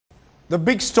The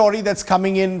big story that's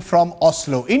coming in from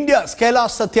Oslo. India's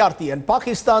Kailash Satyarthi and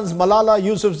Pakistan's Malala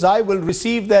Yousafzai will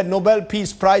receive their Nobel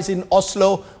Peace Prize in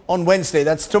Oslo on Wednesday.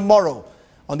 That's tomorrow.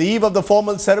 On the eve of the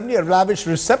formal ceremony, a lavish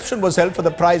reception was held for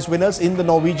the prize winners in the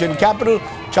Norwegian capital.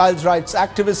 Child rights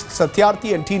activist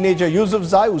Satyarthi and teenager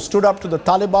Yousafzai, who stood up to the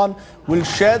Taliban, will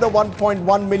share the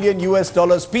 $1.1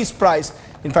 million Peace Prize.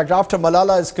 In fact, after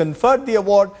Malala is conferred the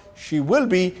award, she will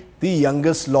be the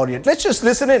youngest laureate. Let's just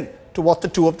listen in to what the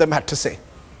two of them had to say.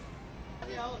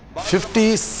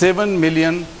 57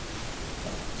 million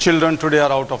children today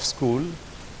are out of school,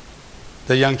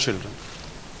 the young children.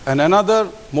 And another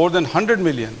more than 100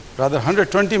 million, rather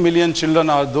 120 million children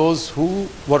are those who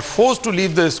were forced to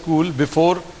leave the school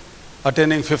before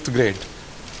attaining 5th grade.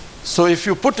 So if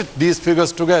you put these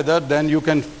figures together, then you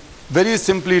can very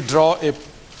simply draw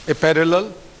a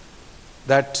parallel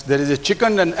that there is a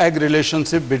chicken and egg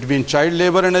relationship between child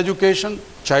labor and education,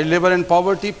 child labor and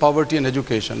poverty, poverty and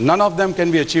education. None of them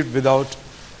can be achieved without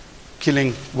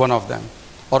killing one of them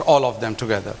or all of them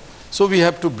together. So we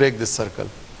have to break this circle.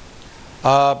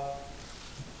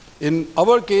 In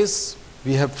our case,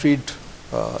 we have freed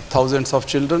thousands of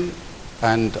children,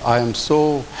 and I am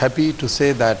so happy to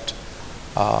say that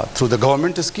through the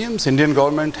government schemes, Indian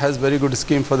government has very good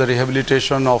scheme for the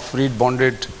rehabilitation of freed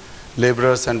bonded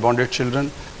laborers and bonded children.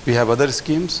 We have other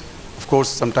schemes. Of course,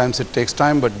 sometimes it takes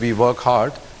time, but we work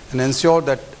hard and ensure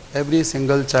that every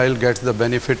single child gets the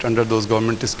benefit under those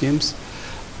government schemes.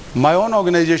 My own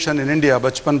organization in India,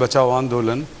 Bachpan Bachao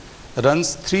Andolan,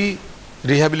 runs 3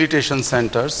 rehabilitation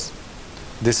centers.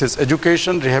 This is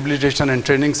education, rehabilitation and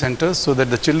training centers, so that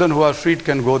the children who are freed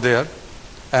can go there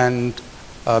and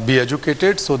be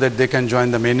educated so that they can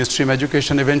join the mainstream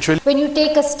education eventually. When you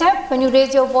take a step, when you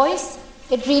raise your voice,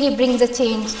 it really brings a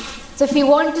change. So if we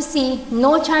want to see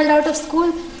no child out of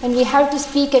school, then we have to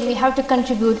speak and we have to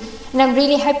contribute. And I'm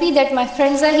really happy that my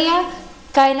friends are here,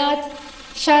 Kainat,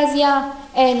 Shazia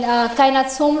and Kainat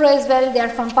Somro as well. They are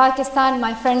from Pakistan.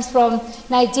 My friends from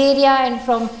Nigeria and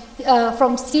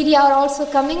from Syria are also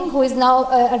coming, who is now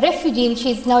a refugee and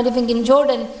she's now living in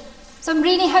Jordan. So I'm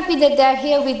really happy that they are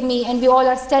here with me and we all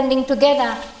are standing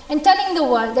together and telling the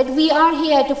world that we are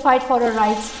here to fight for our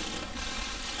rights.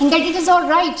 And that it is all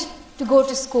right to go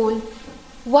to school.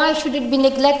 Why should it be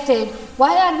neglected?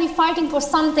 Why are we fighting for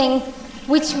something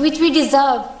which we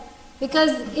deserve?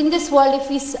 Because in this world, if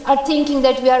we are thinking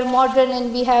that we are modern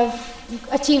and we have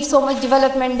achieved so much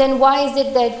development, then why is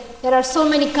it that there are so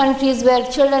many countries where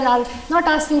children are not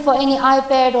asking for any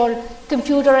iPad or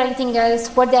computer or anything else?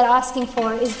 What they're asking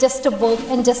for is just a book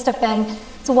and just a pen.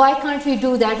 So why can't we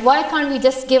do that? Why can't we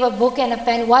just give a book and a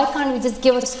pen? Why can't we just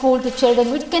give a school to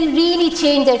children which can really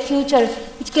change their future,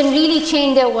 which can really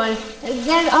change their world?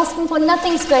 They're asking for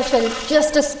nothing special,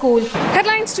 just a school.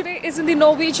 Headlines today is in the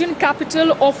Norwegian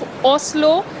capital of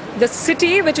Oslo, the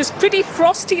city which is pretty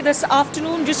frosty this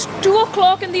afternoon, just 2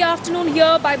 o'clock in the afternoon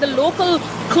here by the local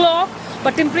clock,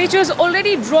 but temperatures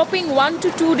already dropping 1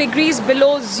 to 2 degrees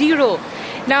below zero.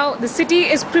 Now, the city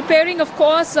is preparing, of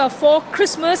course, for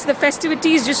Christmas. The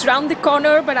festivities just round the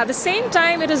corner, but at the same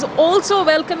time, it is also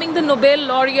welcoming the Nobel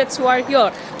laureates who are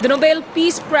here. The Nobel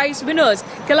Peace Prize winners,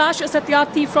 Kailash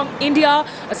Satyarthi from India,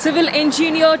 a civil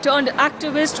engineer turned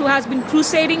activist who has been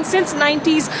crusading since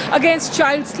 90s against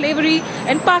child slavery,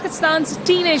 and Pakistan's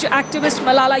teenage activist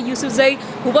Malala Yousafzai,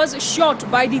 who was shot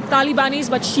by the Talibanis,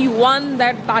 but she won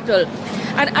that battle.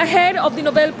 And ahead of the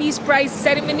Nobel Peace Prize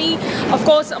ceremony, of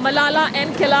course, Malala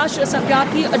and Kailash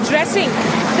Satyarthi addressing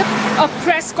a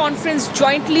press conference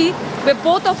jointly, where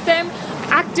both of them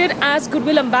acted as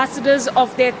goodwill ambassadors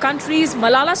of their countries.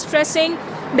 Malala stressing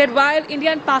that while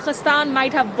India and Pakistan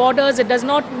might have borders, it does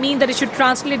not mean that it should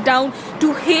translate down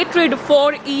to hatred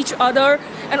for each other.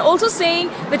 And also saying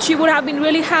that she would have been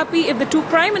really happy if the 2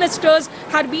 prime ministers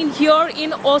had been here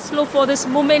in Oslo for this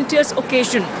momentous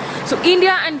occasion. So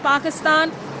India and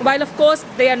Pakistan, while of course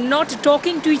they are not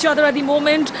talking to each other at the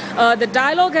moment, the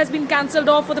dialogue has been cancelled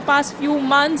off for the past few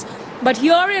months. But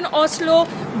here in Oslo,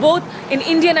 both an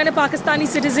Indian and a Pakistani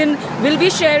citizen will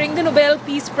be sharing the Nobel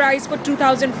Peace Prize for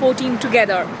 2014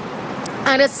 together.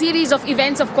 And a series of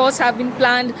events, of course, have been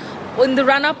planned in the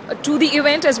run-up to the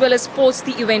event as well as post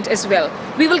the event as well.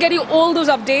 We will get you all those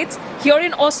updates here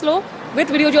in Oslo with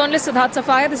video journalist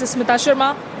Satyarthi. This is Smita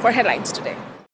Sharma for Headlines Today.